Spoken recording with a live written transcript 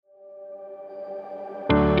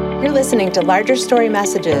You're listening to Larger Story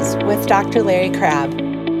Messages with Dr. Larry Crabb.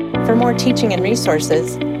 For more teaching and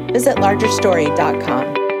resources, visit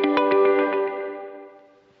largerstory.com.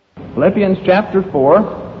 Philippians chapter 4.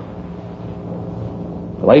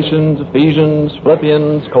 Galatians, Ephesians,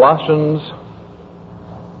 Philippians, Colossians.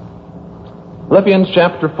 Philippians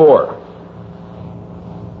chapter 4.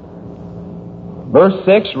 Verse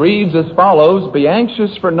 6 reads as follows, "Be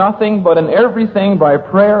anxious for nothing, but in everything by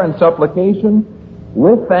prayer and supplication,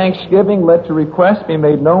 with thanksgiving let your requests be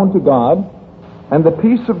made known to God, and the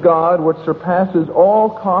peace of God, which surpasses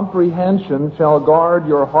all comprehension, shall guard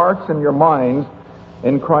your hearts and your minds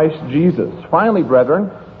in Christ Jesus. Finally, brethren,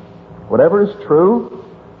 whatever is true,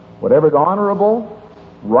 whatever is honorable,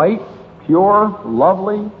 right, pure,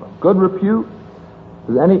 lovely, of good repute, if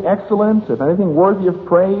there's any excellence, if anything worthy of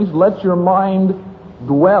praise, let your mind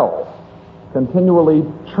dwell, continually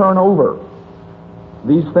churn over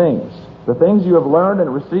these things. The things you have learned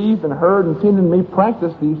and received and heard and seen in me,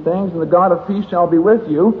 practice these things, and the God of peace shall be with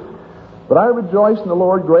you. But I rejoice in the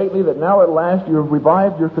Lord greatly that now at last you have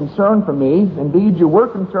revived your concern for me. Indeed, you were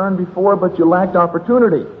concerned before, but you lacked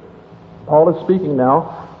opportunity." Paul is speaking now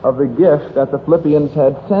of the gift that the Philippians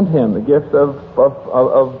had sent him, the gift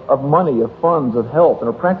of money, of funds, of help in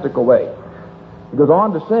a practical way. He goes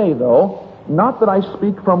on to say, though, "Not that I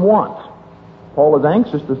speak from want." Paul is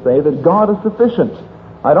anxious to say that God is sufficient.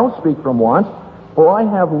 "I don't speak from want, for I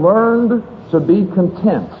have learned to be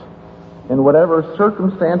content in whatever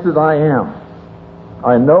circumstances I am.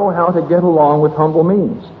 I know how to get along with humble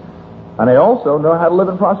means, and I also know how to live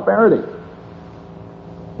in prosperity."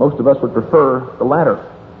 Most of us would prefer the latter.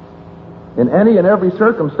 "In any and every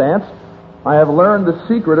circumstance, I have learned the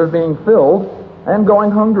secret of being filled and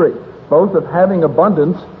going hungry, both of having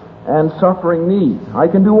abundance and suffering need. I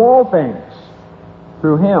can do all things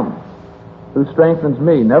through Him who strengthens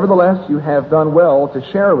me. Nevertheless, you have done well to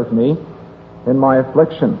share with me in my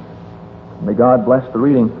affliction." May God bless the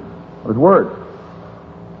reading of His Word.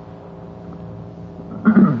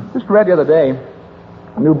 Just read the other day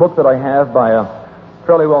a new book that I have by a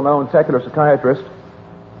fairly well-known secular psychiatrist.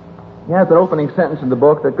 He has an opening sentence in the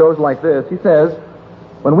book that goes like this. He says,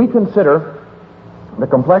 "When we consider the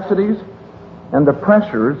complexities and the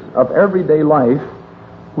pressures of everyday life,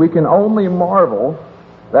 we can only marvel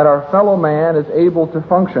that our fellow man is able to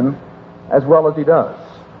function as well as he does."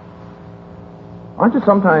 Aren't you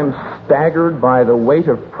sometimes staggered by the weight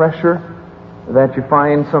of pressure that you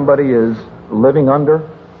find somebody is living under?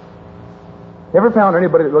 You ever found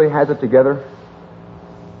anybody that really has it together?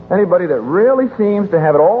 Anybody that really seems to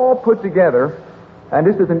have it all put together, and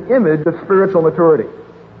this is an image of spiritual maturity.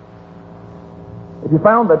 If you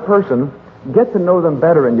found that person, get to know them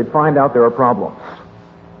better and you'd find out there are problems.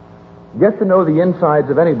 Get to know the insides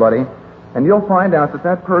of anybody, and you'll find out that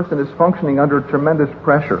that person is functioning under tremendous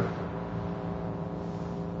pressure.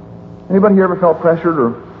 Anybody here ever felt pressured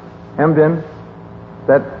or hemmed in?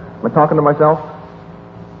 Am I talking to myself?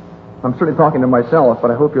 I'm certainly talking to myself,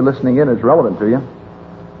 but I hope you're listening in. It's relevant to you.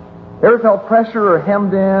 Ever felt pressure or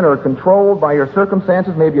hemmed in or controlled by your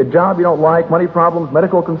circumstances? Maybe a job you don't like, money problems,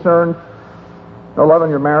 medical concerns, no love in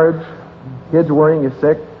your marriage, kids worrying you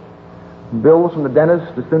sick, bills from the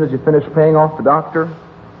dentist as soon as you finish paying off the doctor,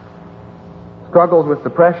 struggles with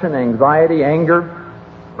depression, anxiety, anger,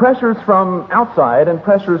 pressures from outside and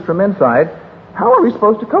pressures from inside. How are we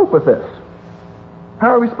supposed to cope with this?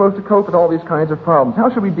 How are we supposed to cope with all these kinds of problems? How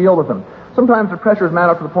should we deal with them? Sometimes the pressures mount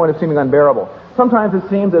up to the point of seeming unbearable. Sometimes it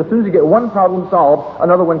seems that as soon as you get one problem solved,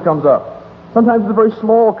 another one comes up. Sometimes it's a very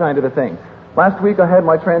small kind of a thing. Last week I had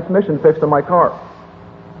my transmission fixed on my car.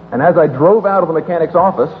 And as I drove out of the mechanic's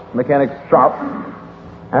shop,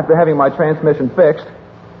 after having my transmission fixed,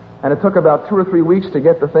 and it took about 2 or 3 weeks to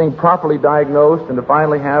get the thing properly diagnosed and to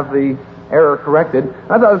finally have the error corrected,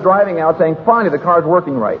 as I was driving out saying, finally the car's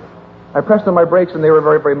working right, I pressed on my brakes and they were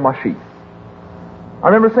very, very mushy. I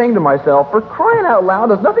remember saying to myself, for crying out loud,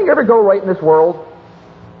 does nothing ever go right in this world?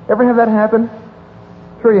 Ever have that happen?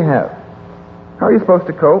 Sure you have. How are you supposed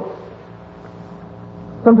to cope?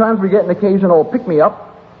 Sometimes we get an occasional pick-me-up,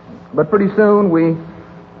 but pretty soon we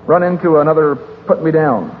run into another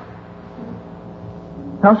put-me-down.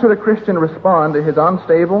 How should a Christian respond to his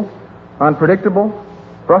unstable, unpredictable,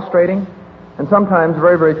 frustrating, and sometimes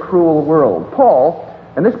very, very cruel world? Paul,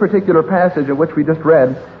 in this particular passage in which we just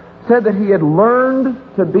read, said that he had learned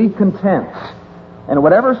to be content in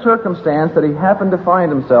whatever circumstance that he happened to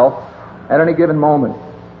find himself at any given moment.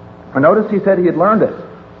 And notice he said he had learned it,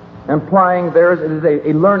 implying there is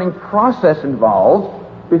a learning process involved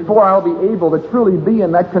before I'll be able to truly be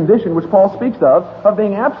in that condition which Paul speaks of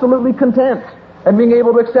being absolutely content and being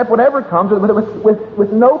able to accept whatever comes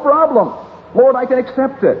with no problem. Lord, I can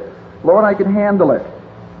accept it. Lord, I can handle it.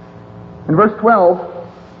 In verse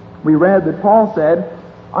 12, we read that Paul said,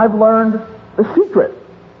 I've learned the secret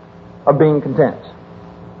of being content.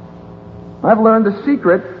 I've learned the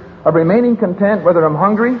secret of remaining content whether I'm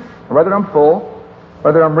hungry or whether I'm full,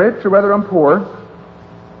 whether I'm rich or whether I'm poor,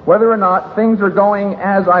 whether or not things are going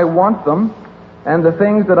as I want them and the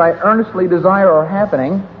things that I earnestly desire are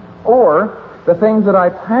happening, or the things that I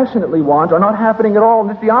passionately want are not happening at all and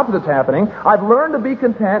just the opposite's happening. I've learned to be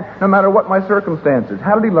content no matter what my circumstances.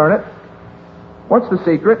 How did he learn it? What's the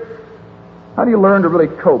secret? How do you learn to really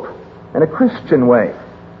cope in a Christian way?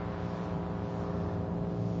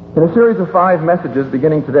 In a series of 5 messages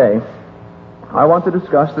beginning today, I want to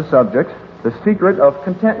discuss the subject, the secret of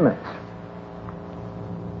contentment.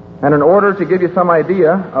 And in order to give you some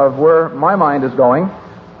idea of where my mind is going,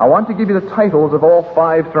 I want to give you the titles of all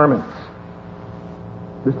 5 sermons,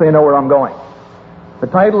 just so you know where I'm going. The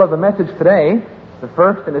title of the message today, the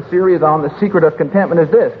first in a series on the secret of contentment,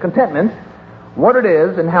 is this: Contentment, what it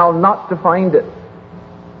is and how not to find it.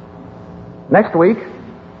 Next week,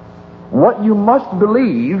 what you must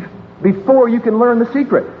believe before you can learn the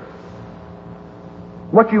secret.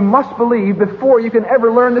 What you must believe before you can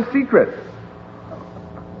ever learn the secret.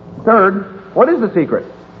 Third, what is the secret?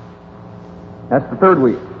 That's the third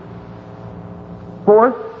week.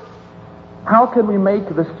 Fourth, how can we make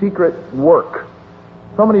the secret work?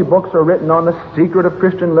 So many books are written on the secret of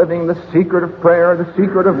Christian living, the secret of prayer, the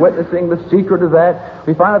secret of witnessing, the secret of that.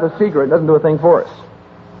 We find out the secret doesn't do a thing for us.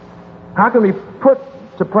 How can we put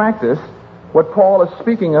to practice what Paul is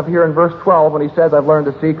speaking of here in verse 12 when he says, I've learned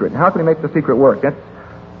the secret? How can we make the secret work? That's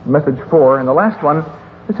message 4. And the last one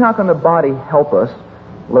is, how can the body help us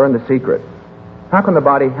learn the secret? How can the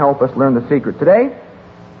body help us learn the secret? Today,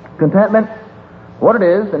 contentment, what it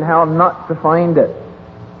is and how not to find it.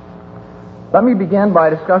 Let me begin by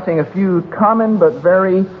discussing a few common but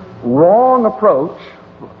very wrong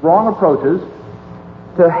approaches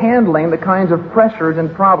to handling the kinds of pressures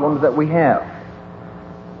and problems that we have.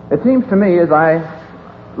 It seems to me, as I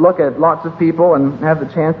look at lots of people and have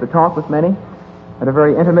the chance to talk with many at a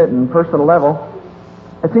very intimate and personal level,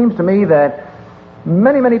 it seems to me that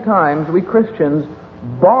many, many times we Christians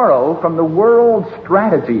borrow from the world's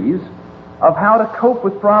strategies of how to cope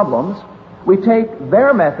with problems. We take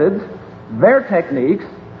their methods, their techniques,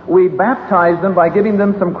 we baptize them by giving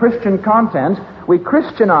them some Christian content, we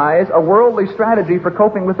Christianize a worldly strategy for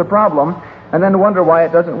coping with the problem, and then wonder why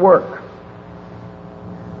it doesn't work.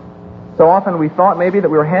 So often we thought maybe that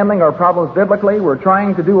we were handling our problems biblically, we're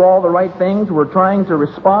trying to do all the right things, we're trying to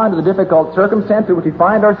respond to the difficult circumstances in which we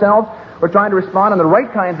find ourselves, we're trying to respond in the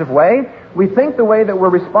right kinds of way. We think the way that we're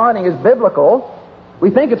responding is biblical, we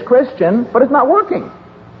think it's Christian, but it's not working.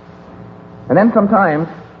 And then sometimes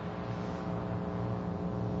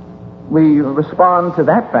we respond to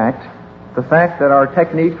that fact, the fact that our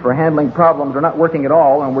techniques for handling problems are not working at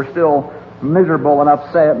all, and we're still miserable and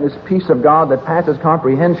upset, and this peace of God that passes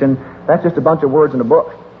comprehension, that's just a bunch of words in a book.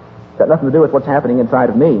 It's got nothing to do with what's happening inside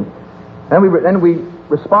of me. Then we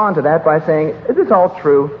respond to that by saying, is this all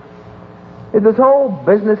true? Is this whole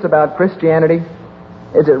business about Christianity,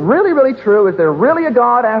 is it really, really true? Is there really a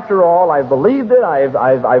God after all? I've believed it, I've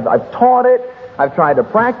taught it, I've tried to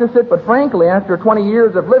practice it, but frankly, after 20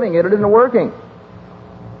 years of living it, it isn't working.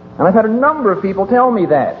 And I've had a number of people tell me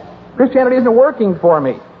that. Christianity isn't working for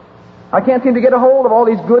me. I can't seem to get a hold of all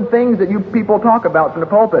these good things that you people talk about from the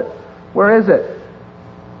pulpit. Where is it?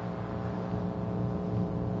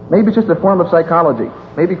 Maybe it's just a form of psychology.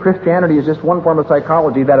 Maybe Christianity is just one form of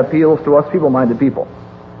psychology that appeals to us feeble-minded people.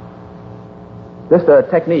 Just a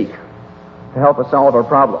technique to help us solve our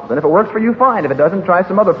problems. And if it works for you, fine. If it doesn't, try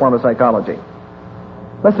some other form of psychology.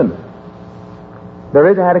 Listen,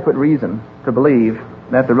 there is adequate reason to believe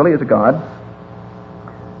that there really is a God,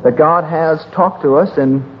 that God has talked to us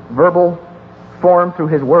in verbal form through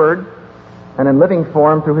His Word, and in living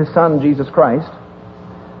form through His Son, Jesus Christ.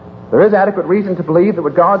 There is adequate reason to believe that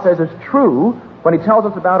what God says is true when He tells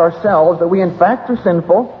us about ourselves, that we in fact are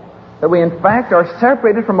sinful, that we in fact are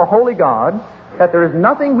separated from a holy God, that there is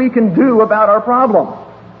nothing we can do about our problem.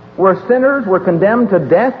 We're sinners, we're condemned to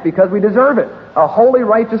death because we deserve it. A holy,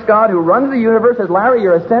 righteous God who runs the universe says, Larry,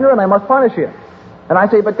 you're a sinner and I must punish you. And I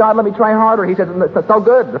say, but God, let me try harder. He says, it's no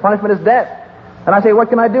good. The punishment is death. And I say, what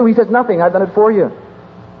can I do? He says, nothing. I've done it for you.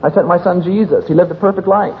 I sent my son Jesus. He lived a perfect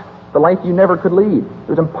life, the life you never could lead. It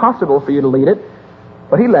was impossible for you to lead it,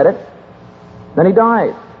 but He led it. Then He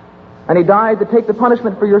died. And He died to take the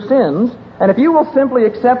punishment for your sins. And if you will simply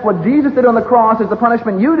accept what Jesus did on the cross as the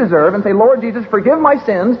punishment you deserve and say, Lord Jesus, forgive my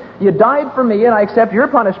sins. You died for me and I accept your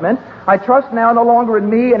punishment. I trust now no longer in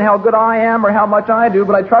me and how good I am or how much I do,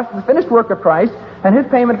 but I trust in the finished work of Christ. and His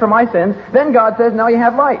payment for my sins, then God says, now you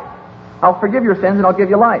have life. I'll forgive your sins and I'll give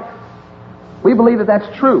you life. We believe that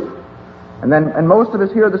that's true. And most of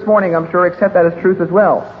us here this morning, I'm sure, accept that as truth as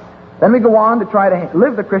well. Then we go on to try to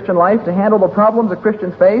live the Christian life, to handle the problems that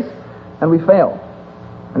Christians face, and we fail.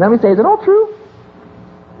 And then we say, is it all true?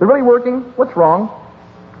 Is it really working? What's wrong?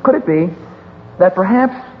 Could it be that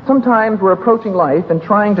perhaps sometimes we're approaching life and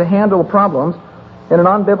trying to handle problems in an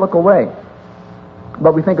unbiblical way,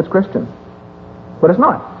 but we think it's Christian? But it's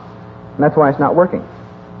not. And that's why it's not working.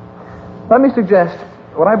 Let me suggest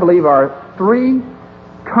what I believe are 3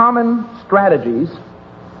 common strategies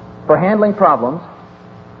for handling problems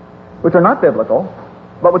which are not biblical,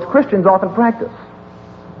 but which Christians often practice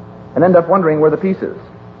and end up wondering where the peace is.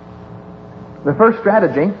 The first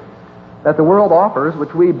strategy that the world offers,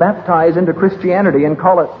 which we baptize into Christianity and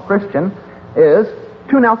call it Christian, is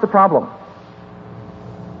tune out the problem.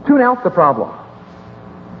 Tune out the problem.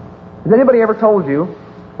 Has anybody ever told you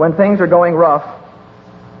when things are going rough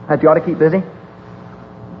that you ought to keep busy?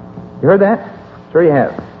 You heard that? Sure you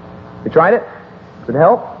have. You tried it? Does it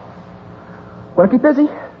help? Want to keep busy?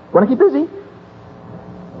 Want to keep busy?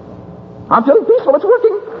 I'm feeling peaceful. It's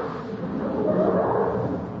working.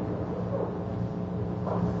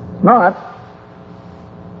 It's not.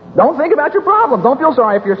 Don't think about your problems. Don't feel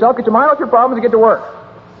sorry for yourself. Get your mind off your problems and get to work.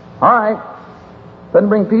 All right. Doesn't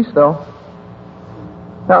bring peace, though.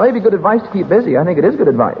 Now, it may be good advice to keep busy. I think it is good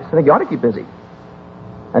advice. I think you ought to keep busy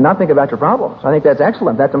and not think about your problems. I think that's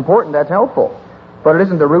excellent. That's important. That's helpful. But it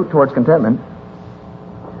isn't the route towards contentment.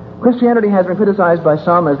 Christianity has been criticized by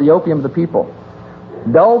some as the opium of the people.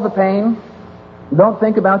 Dull the pain. Don't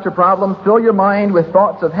think about your problem. Fill your mind with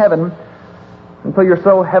thoughts of heaven until you're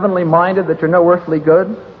so heavenly minded that you're no earthly good.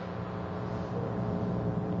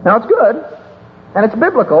 Now, it's good, and it's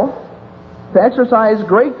biblical, to exercise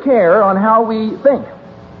great care on how we think,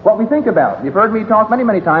 what we think about. You've heard me talk many,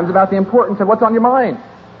 many times about the importance of what's on your mind.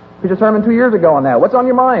 I preached a sermon 2 years ago on that. What's on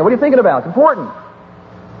your mind? What are you thinking about? It's important.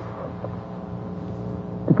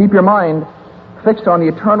 To keep your mind fixed on the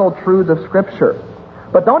eternal truths of Scripture.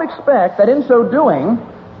 But don't expect that in so doing,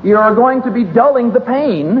 you are going to be dulling the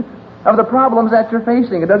pain of the problems that you're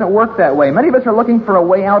facing. It doesn't work that way. Many of us are looking for a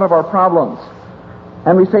way out of our problems.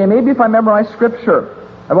 And we say, maybe if I memorize Scripture,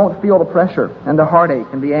 I won't feel the pressure and the heartache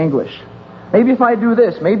and the anguish. Maybe if I do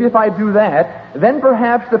this, maybe if I do that, then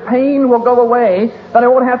perhaps the pain will go away, then I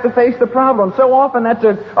won't have to face the problem. So often that's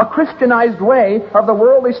a Christianized way of the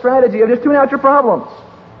worldly strategy of just tune out your problems.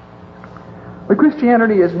 But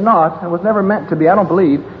Christianity is not, and was never meant to be, I don't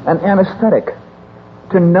believe, an anesthetic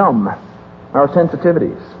to numb our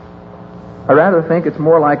sensitivities. I rather think it's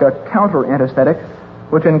more like a counter-anesthetic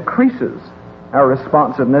which increases our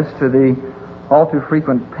responsiveness to the all too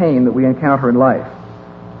frequent pain that we encounter in life.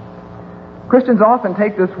 Christians often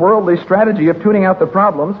take this worldly strategy of tuning out the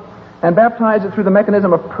problems and baptize it through the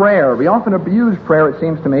mechanism of prayer. We often abuse prayer, it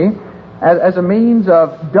seems to me, as a means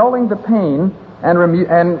of dulling the pain and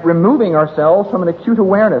removing ourselves from an acute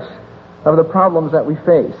awareness of the problems that we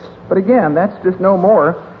face. But again, that's just no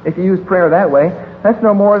more, if you use prayer that way, that's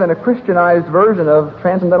no more than a Christianized version of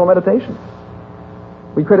transcendental meditation.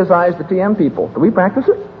 We criticize the TM people. Do we practice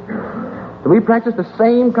it? Do we practice the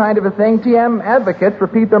same kind of a thing? TM advocates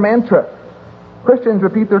repeat their mantra. Christians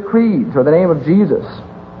repeat their creeds or the name of Jesus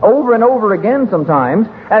over and over again sometimes,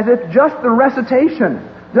 as if just the recitation,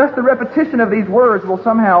 just the repetition of these words will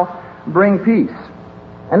somehow bring peace.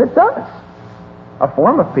 And it does. A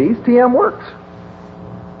form of peace. TM works.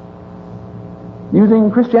 Using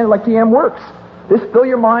Christianity like TM works. Just fill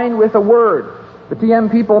your mind with a word. The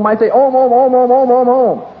TM people might say, Om, Om, Om, Om, Om, Om,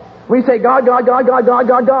 Om. We say, God, God, God, God, God,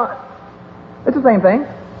 God, God. It's the same thing.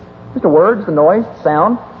 Just a word, just a noise,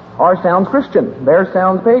 sound. Ours sounds Christian. Theirs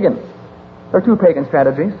sounds pagan. There are 2 pagan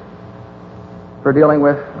strategies for dealing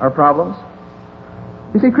with our problems.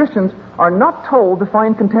 You see, Christians are not told to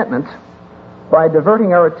find contentment by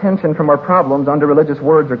diverting our attention from our problems onto religious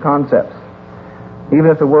words or concepts, even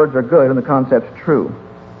if the words are good and the concepts true.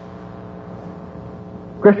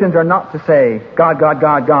 Christians are not to say, God, God,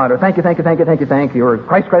 God, God, or thank you, thank you, thank you, thank you, thank you, or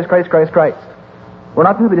Christ, Christ, Christ, Christ, Christ. We're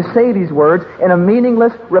not to be to say these words in a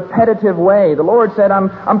meaningless, repetitive way. The Lord said, I'm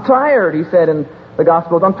tired, He said in the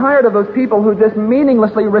Gospels. I'm tired of those people who just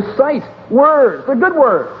meaninglessly recite words. They're good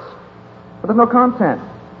words, but there's no content.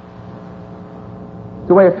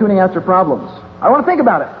 It's a way of tuning out your problems. I want to think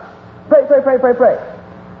about it. Pray, pray, pray, pray, pray.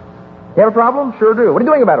 You have a problem? Sure do. What are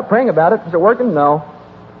you doing about it? Praying about it. Is it working? No.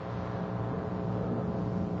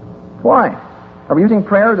 Why? Are we using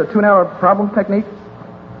prayer as a tune-out problem technique?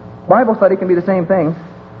 Bible study can be the same thing.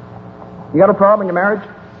 You got a problem in your marriage?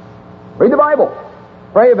 Read the Bible.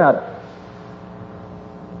 Pray about it.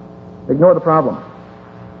 Ignore the problem.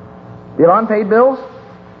 You have unpaid bills?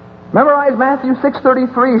 Memorize Matthew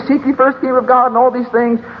 6:33. Seek ye first the kingdom of God, and all these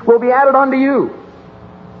things will be added unto you.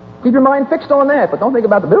 Keep your mind fixed on that, but don't think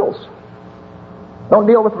about the bills. Don't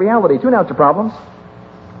deal with reality. Tune out your problems.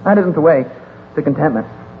 That isn't the way to contentment.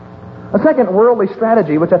 A second worldly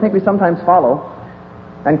strategy, which I think we sometimes follow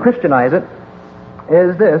and Christianize it,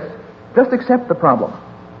 is this: just accept the problem.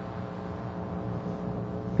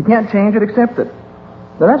 If you can't change it, accept it.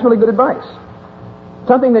 Now that's really good advice.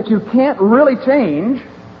 Something that you can't really change,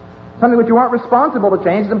 something that you aren't responsible to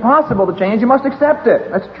change, is impossible to change, you must accept it.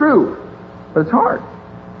 That's true. But it's hard.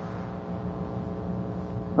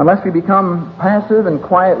 Unless we become passive and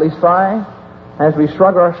quietly sigh as we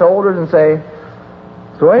shrug our shoulders and say,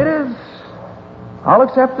 "It's the way it is. I'll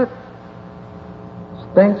accept it.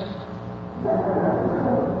 Stinks.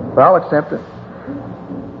 But I'll accept it."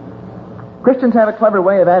 Christians have a clever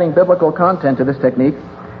way of adding biblical content to this technique.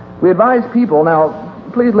 We advise people, now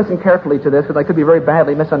please listen carefully to this because I could be very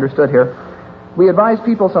badly misunderstood here. We advise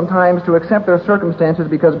people sometimes to accept their circumstances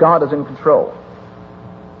because God is in control.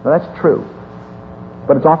 Now that's true,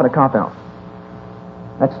 but it's often a cop-out.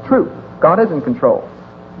 That's true. God is in control.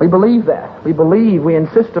 We believe that. We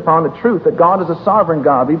insist upon the truth that God is a sovereign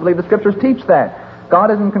God. We believe the Scriptures teach that.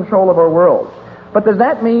 God is in control of our world. But does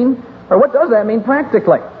that mean, or what does that mean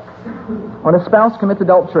practically? When a spouse commits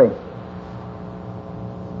adultery,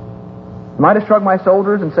 am I to shrug my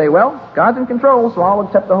shoulders and say, "Well, God's in control, so I'll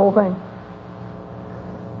accept the whole thing"?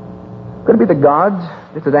 Could it be that God's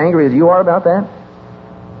just as angry as you are about that?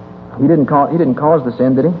 He didn't cause the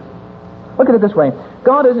sin, did he? Look at it this way.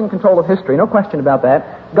 God is in control of history, no question about that.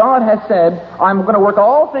 God has said, "I'm going to work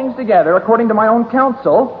all things together according to my own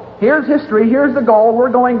counsel. Here's history, here's the goal, we're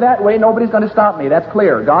going that way, nobody's going to stop me." That's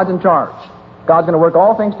clear. God's in charge. God's going to work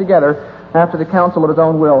all things together after the counsel of his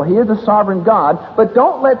own will. He is a sovereign God, but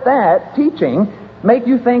don't let that teaching make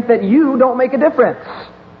you think that you don't make a difference.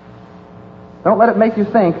 Don't let it make you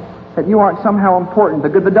think that you aren't somehow important.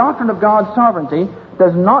 The doctrine of God's sovereignty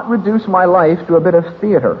does not reduce my life to a bit of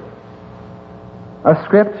theater, a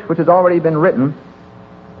script which has already been written,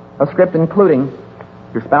 a script including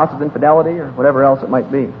your spouse's infidelity or whatever else it might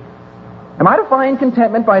be. Am I to find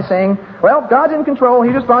contentment by saying, "Well, God's in control,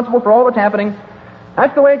 he's responsible for all that's happening,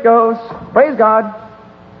 that's the way it goes, praise God"?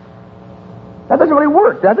 That doesn't really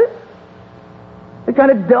work, does it? It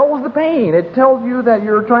kind of dulls the pain. It tells you that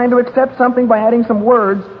you're trying to accept something by adding some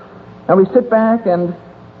words, and we sit back and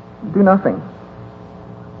do nothing.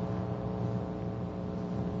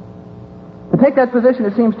 To take that position,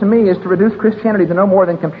 it seems to me, is to reduce Christianity to no more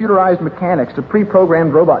than computerized mechanics, to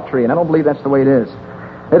pre-programmed robotry, and I don't believe that's the way it is.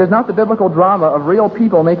 It is not the biblical drama of real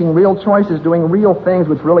people making real choices, doing real things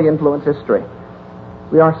which really influence history.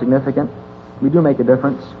 We are significant. We do make a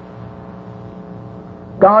difference.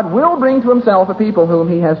 God will bring to himself a people whom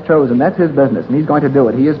he has chosen. That's his business, and he's going to do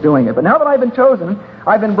it. He is doing it. But now that I've been chosen,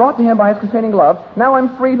 I've been brought to him by his containing love, now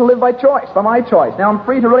I'm free to live by choice, by my choice. Now I'm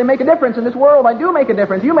free to really make a difference in this world. I do make a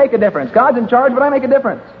difference. You make a difference. God's in charge, but I make a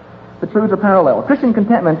difference. The truths are parallel. Christian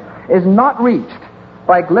contentment is not reached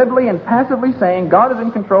by glibly and passively saying, "God is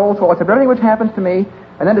in control, so I'll accept everything which happens to me,"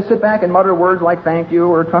 and then to sit back and mutter words like "thank you"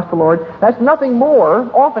 or "trust the Lord." That's nothing more,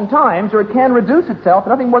 oftentimes, or it can reduce itself to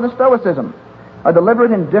nothing more than stoicism, a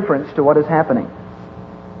deliberate indifference to what is happening.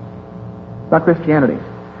 It's not Christianity.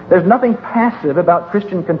 There's nothing passive about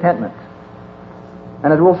Christian contentment.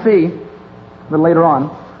 And as we'll see a little later on,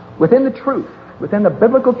 within the truth, within the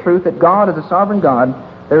biblical truth that God is a sovereign God,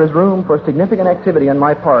 there is room for significant activity on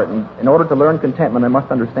my part, and in order to learn contentment, I must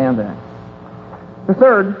understand that. The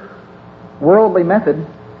third worldly method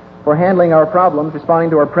for handling our problems, responding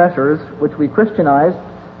to our pressures, which we Christianize,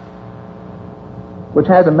 which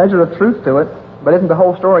has a measure of truth to it, but isn't the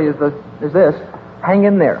whole story, is this: hang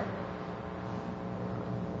in there.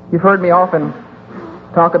 You've heard me often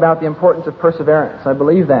talk about the importance of perseverance. I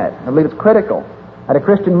believe that. I believe it's critical that a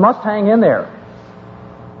Christian must hang in there.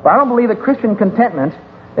 But I don't believe that Christian contentment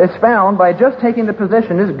is found by just taking the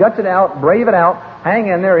position, just guts it out, brave it out, hang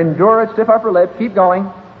in there, endure it, stiff upper lip, keep going.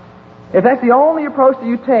 If that's the only approach that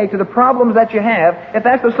you take to the problems that you have, if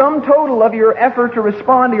that's the sum total of your effort to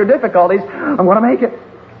respond to your difficulties, I'm going to make it.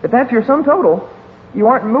 If that's your sum total, you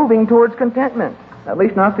aren't moving towards contentment. At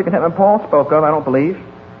least not the contentment Paul spoke of, I don't believe.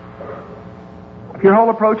 If your whole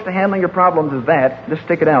approach to handling your problems is that, just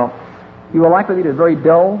stick it out, you will likely lead a very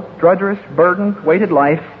dull, drudgerous, burdened, weighted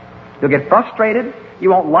life. You'll get frustrated. You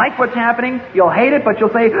won't like what's happening. You'll hate it, but you'll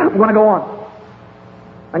say, "I'm going to go on."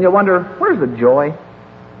 And you'll wonder, where's the joy?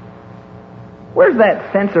 Where's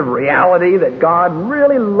that sense of reality that God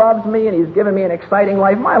really loves me and he's given me an exciting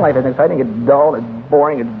life? My life isn't exciting. It's dull, it's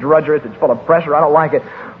boring, it's drudgerous, it's full of pressure. I don't like it.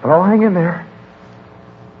 But I'll hang in there.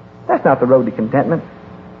 That's not the road to contentment.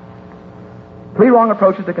 3 wrong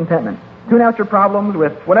approaches to contentment. Tune out your problems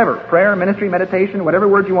with whatever, prayer, ministry, meditation, whatever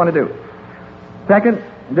words you want to do. Second,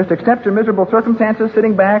 just accept your miserable circumstances,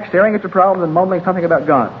 sitting back, staring at your problems, and mumbling something about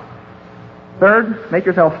God. Third, make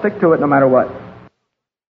yourself stick to it no matter what.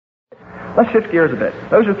 Let's shift gears a bit.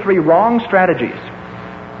 Those are 3 wrong strategies.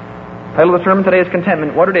 The title of the sermon today is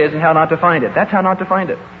Contentment, What It Is and How Not to Find It. That's how not to find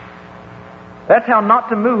it. That's how not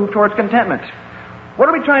to move towards contentment. What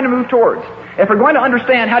are we trying to move towards? If we're going to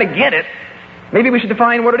understand how to get it, maybe we should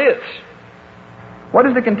define what it is. What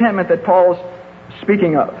is the contentment that Paul's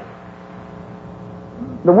speaking of?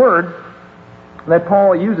 The word that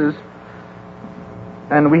Paul uses,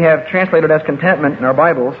 and we have translated as contentment in our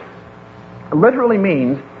Bibles, literally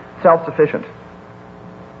means self-sufficient.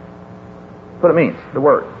 That's what it means, the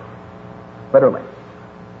word. Literally.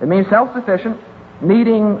 It means self-sufficient,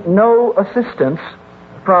 needing no assistance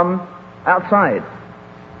from outside.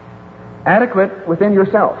 Adequate within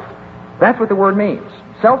yourself. That's what the word means.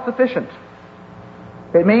 Self-sufficient.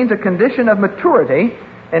 It means a condition of maturity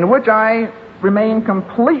in which I remain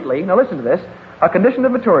completely, now listen to this, a condition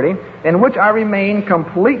of maturity in which I remain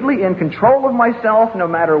completely in control of myself no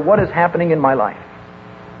matter what is happening in my life.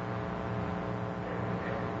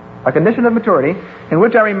 A condition of maturity in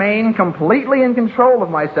which I remain completely in control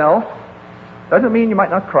of myself doesn't mean you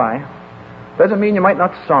might not cry. Doesn't mean you might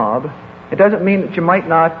not sob. It doesn't mean that you might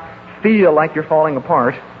not feel like you're falling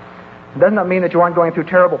apart. It does not mean that you aren't going through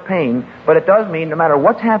terrible pain, but it does mean no matter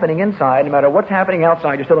what's happening inside, no matter what's happening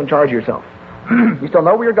outside, you're still in charge of yourself. You still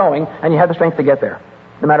know where you're going, and you have the strength to get there,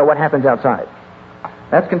 no matter what happens outside.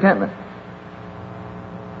 That's contentment.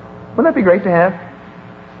 Wouldn't that be great to have?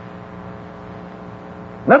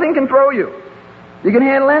 Nothing can throw you. You can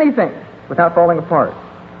handle anything without falling apart.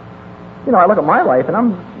 You know, I look at my life, and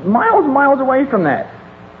I'm miles and miles away from that.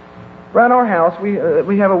 Around our house,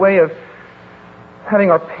 we have a way of having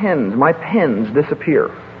my pens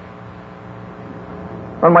disappear.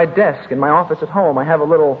 On my desk in my office at home, I have a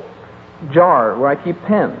little jar where I keep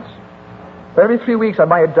pens. But every 3 weeks, I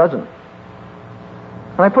buy a dozen.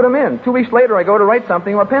 And I put them in. 2 weeks later, I go to write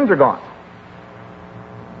something, and my pens are gone.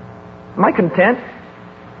 Am I content?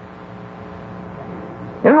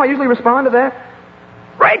 You know how I usually respond to that?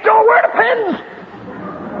 Rachel, where are the pens?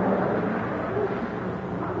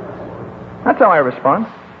 That's how I respond.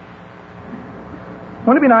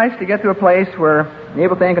 Wouldn't it be nice to get to a place where you're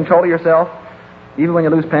able to take control of yourself, even when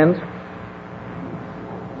you lose pens?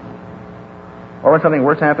 Or when something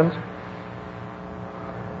worse happens?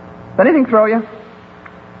 Does anything throw you?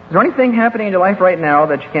 Is there anything happening in your life right now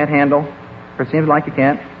that you can't handle? Or it seems like you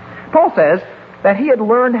can't? Paul says that he had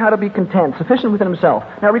learned how to be content, sufficient within himself.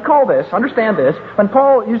 Now recall this, understand this. When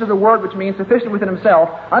Paul uses a word which means sufficient within himself,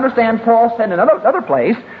 understand Paul said in another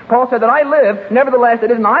place, Paul said that I live, nevertheless it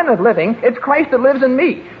isn't I that living, it's Christ that lives in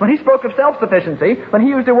me. When he spoke of self-sufficiency, when he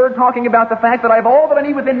used a word talking about the fact that I have all that I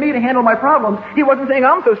need within me to handle my problems, he wasn't saying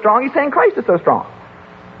I'm so strong, he's saying Christ is so strong.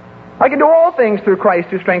 I can do all things through Christ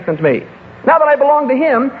who strengthens me. Now that I belong to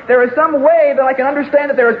him, there is some way that I can understand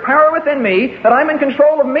that there is power within me, that I'm in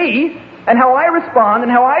control of me, and how I respond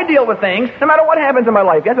and how I deal with things, no matter what happens in my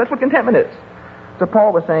life. Yes, that's what contentment is. So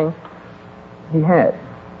Paul was saying he had,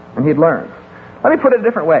 and he'd learned. Let me put it a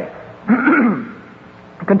different way.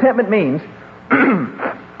 Contentment means,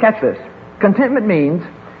 catch this, contentment means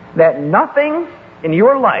that nothing in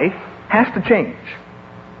your life has to change.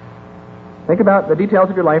 Think about the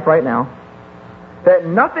details of your life right now. That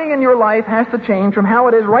nothing in your life has to change from how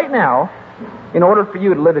it is right now in order for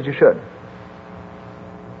you to live as you should.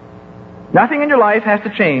 Nothing in your life has to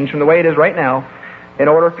change from the way it is right now in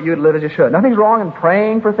order for you to live as you should. Nothing's wrong in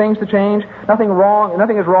praying for things to change. Nothing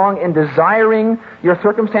is wrong in desiring your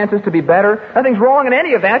circumstances to be better. Nothing's wrong in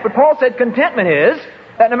any of that, but Paul said contentment is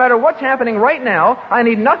that no matter what's happening right now, I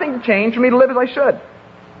need nothing to change for me to live as I should.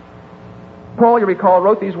 Paul, you recall,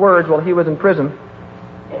 wrote these words while he was in prison.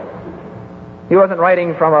 He wasn't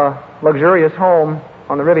writing from a luxurious home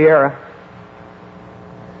on the Riviera.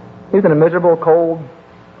 He was in a miserable, cold,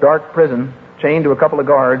 dark prison, chained to a couple of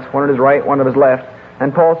guards, one at his right, one at his left,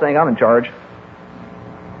 and Paul saying, I'm in charge.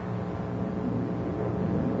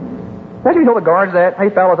 Imagine he told the guards that, hey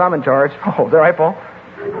fellas, I'm in charge. Oh, is that right, Paul?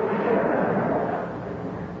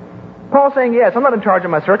 Paul saying, yes, I'm not in charge of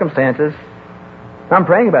my circumstances. I'm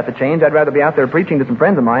praying about the change. I'd rather be out there preaching to some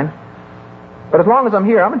friends of mine. But as long as I'm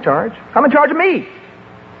here, I'm in charge. I'm in charge of me.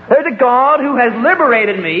 There's a God who has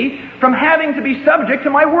liberated me from having to be subject to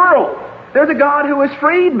my world. There's a God who has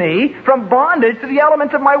freed me from bondage to the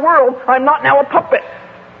elements of my world. I'm not now a puppet.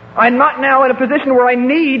 I'm not now in a position where I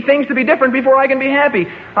need things to be different before I can be happy.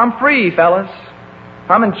 I'm free, fellas.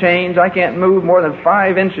 I'm in chains. I can't move more than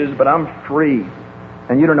 5 inches, but I'm free.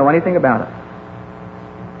 And you don't know anything about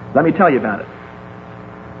it. Let me tell you about it.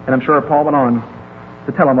 And I'm sure Paul went on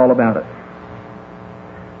to tell him all about it.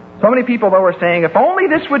 So many people, though, are saying, if only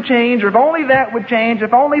this would change, or if only that would change,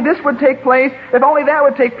 if only this would take place, if only that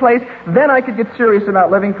would take place, then I could get serious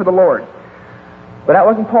about living for the Lord. But that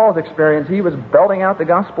wasn't Paul's experience. He was belting out the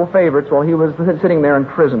gospel favorites while he was sitting there in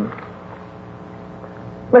prison.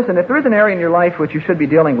 Listen, if there is an area in your life which you should be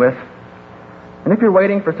dealing with, and if you're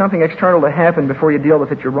waiting for something external to happen before you deal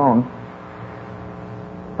with it, you're wrong.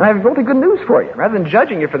 And I have really good news for you. Rather than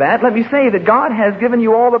judging you for that, let me say that God has given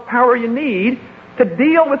you all the power you need to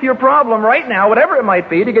deal with your problem right now, whatever it might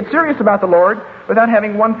be, to get serious about the Lord without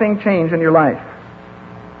having one thing change in your life.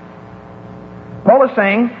 Paul is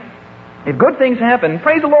saying, if good things happen,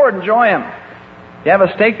 praise the Lord, enjoy them. If you have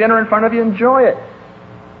a steak dinner in front of you, enjoy it.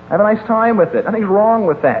 Have a nice time with it. Nothing's wrong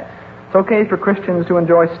with that. It's okay for Christians to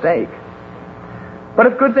enjoy steak. But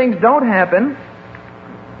if good things don't happen,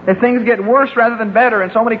 if things get worse rather than better,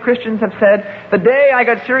 and so many Christians have said, the day I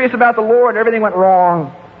got serious about the Lord, everything went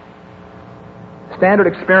wrong. Standard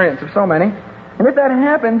experience of so many. And if that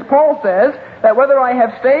happens, Paul says that whether I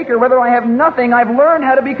have steak or whether I have nothing, I've learned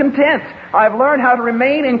how to be content. I've learned how to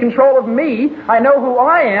remain in control of me. I know who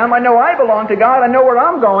I am. I know I belong to God. I know where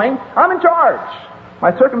I'm going. I'm in charge.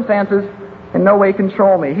 My circumstances in no way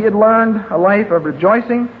control me. He had learned a life of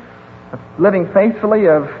rejoicing, of living faithfully,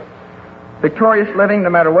 of victorious living no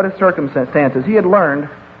matter what his circumstances. He had learned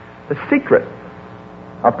the secret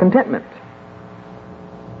of contentment.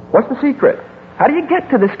 What's the secret? How do you get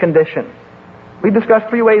to this condition? We've discussed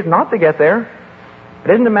 3 ways not to get there. It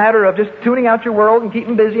isn't a matter of just tuning out your world and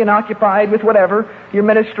keeping busy and occupied with whatever, your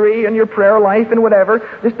ministry and your prayer life and whatever.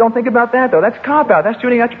 Just don't think about that, though. That's cop-out. That's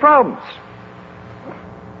tuning out your problems.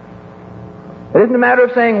 It isn't a matter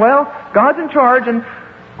of saying, well, God's in charge and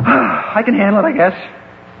I can handle it, I guess.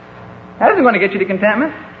 That isn't going to get you to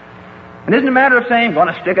contentment. It isn't a matter of saying, I'm going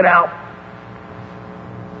to stick it out.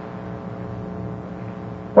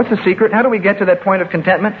 What's the secret? How do we get to that point of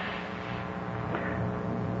contentment?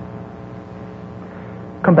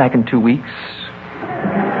 Come back in 2 weeks.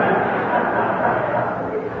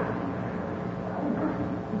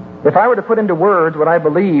 If I were to put into words what I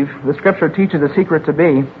believe the Scripture teaches the secret to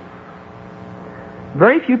be,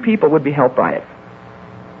 very few people would be helped by it.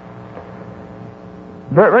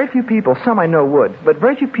 Very few people, some I know would, but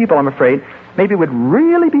very few people, I'm afraid, maybe would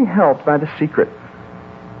really be helped by the secret.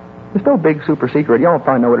 There's no big super secret. You all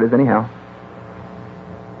probably know what it is anyhow.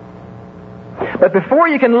 But before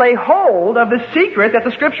you can lay hold of the secret that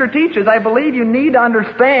the Scripture teaches, I believe you need to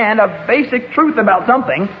understand a basic truth about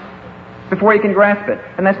something before you can grasp it.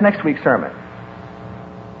 And that's next week's sermon.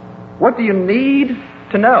 What do you need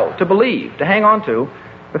to know, to believe, to hang on to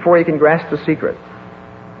before you can grasp the secret?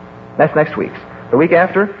 That's next week's. The week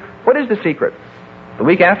after, what is the secret? The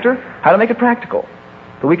week after, how to make it practical.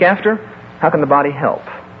 The week after, how can the body help?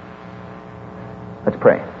 Let's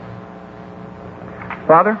pray.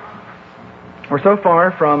 Father, we're so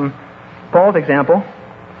far from Paul's example.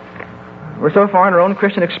 We're so far in our own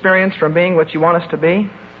Christian experience from being what you want us to be.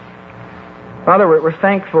 Father, we're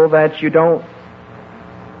thankful that you don't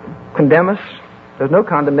condemn us. There's no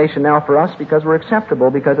condemnation now for us because we're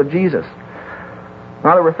acceptable because of Jesus.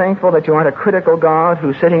 Father, we're thankful that you aren't a critical God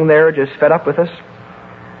who's sitting there just fed up with us.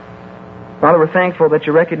 Father, we're thankful that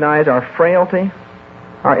you recognize our frailty,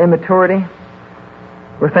 our immaturity.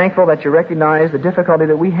 We're thankful that you recognize the difficulty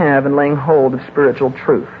that we have in laying hold of spiritual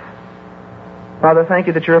truth. Father, thank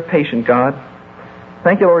you that you're a patient God.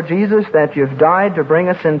 Thank you, Lord Jesus, that you've died to bring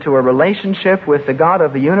us into a relationship with the God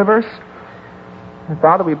of the universe. And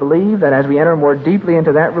Father, we believe that as we enter more deeply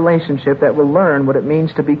into that relationship, that we'll learn what it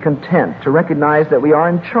means to be content, to recognize that we are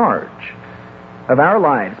in charge of our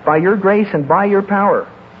lives by your grace and by your power,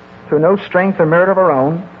 through no strength or merit of our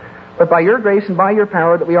own, but by your grace and by your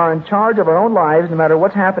power that we are in charge of our own lives no matter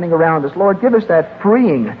what's happening around us. Lord, give us that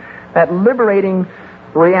freeing, that liberating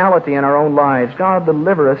reality in our own lives. God,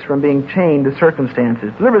 deliver us from being chained to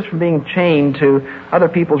circumstances. Deliver us from being chained to other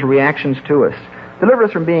people's reactions to us. Deliver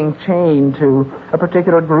us from being chained to a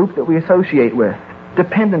particular group that we associate with,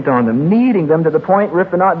 dependent on them, needing them to the point where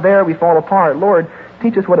if they're not there, we fall apart. Lord,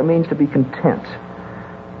 teach us what it means to be content,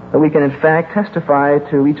 that we can in fact testify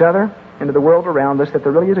to each other and to the world around us that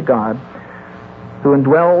there really is a God who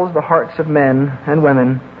indwells the hearts of men and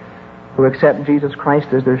women who accept Jesus Christ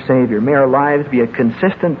as their Savior. May our lives be a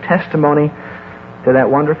consistent testimony to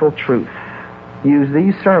that wonderful truth. Use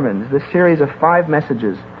these sermons, this series of 5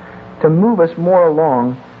 messages, to move us more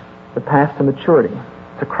along the path to maturity,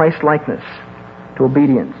 to Christ-likeness, to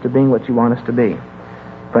obedience, to being what you want us to be.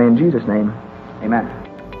 Pray in Jesus' name. Amen.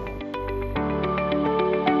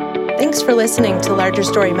 Thanks for listening to Larger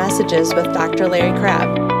Story Messages with Dr. Larry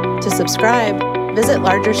Crabb. To subscribe, visit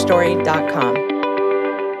largerstory.com.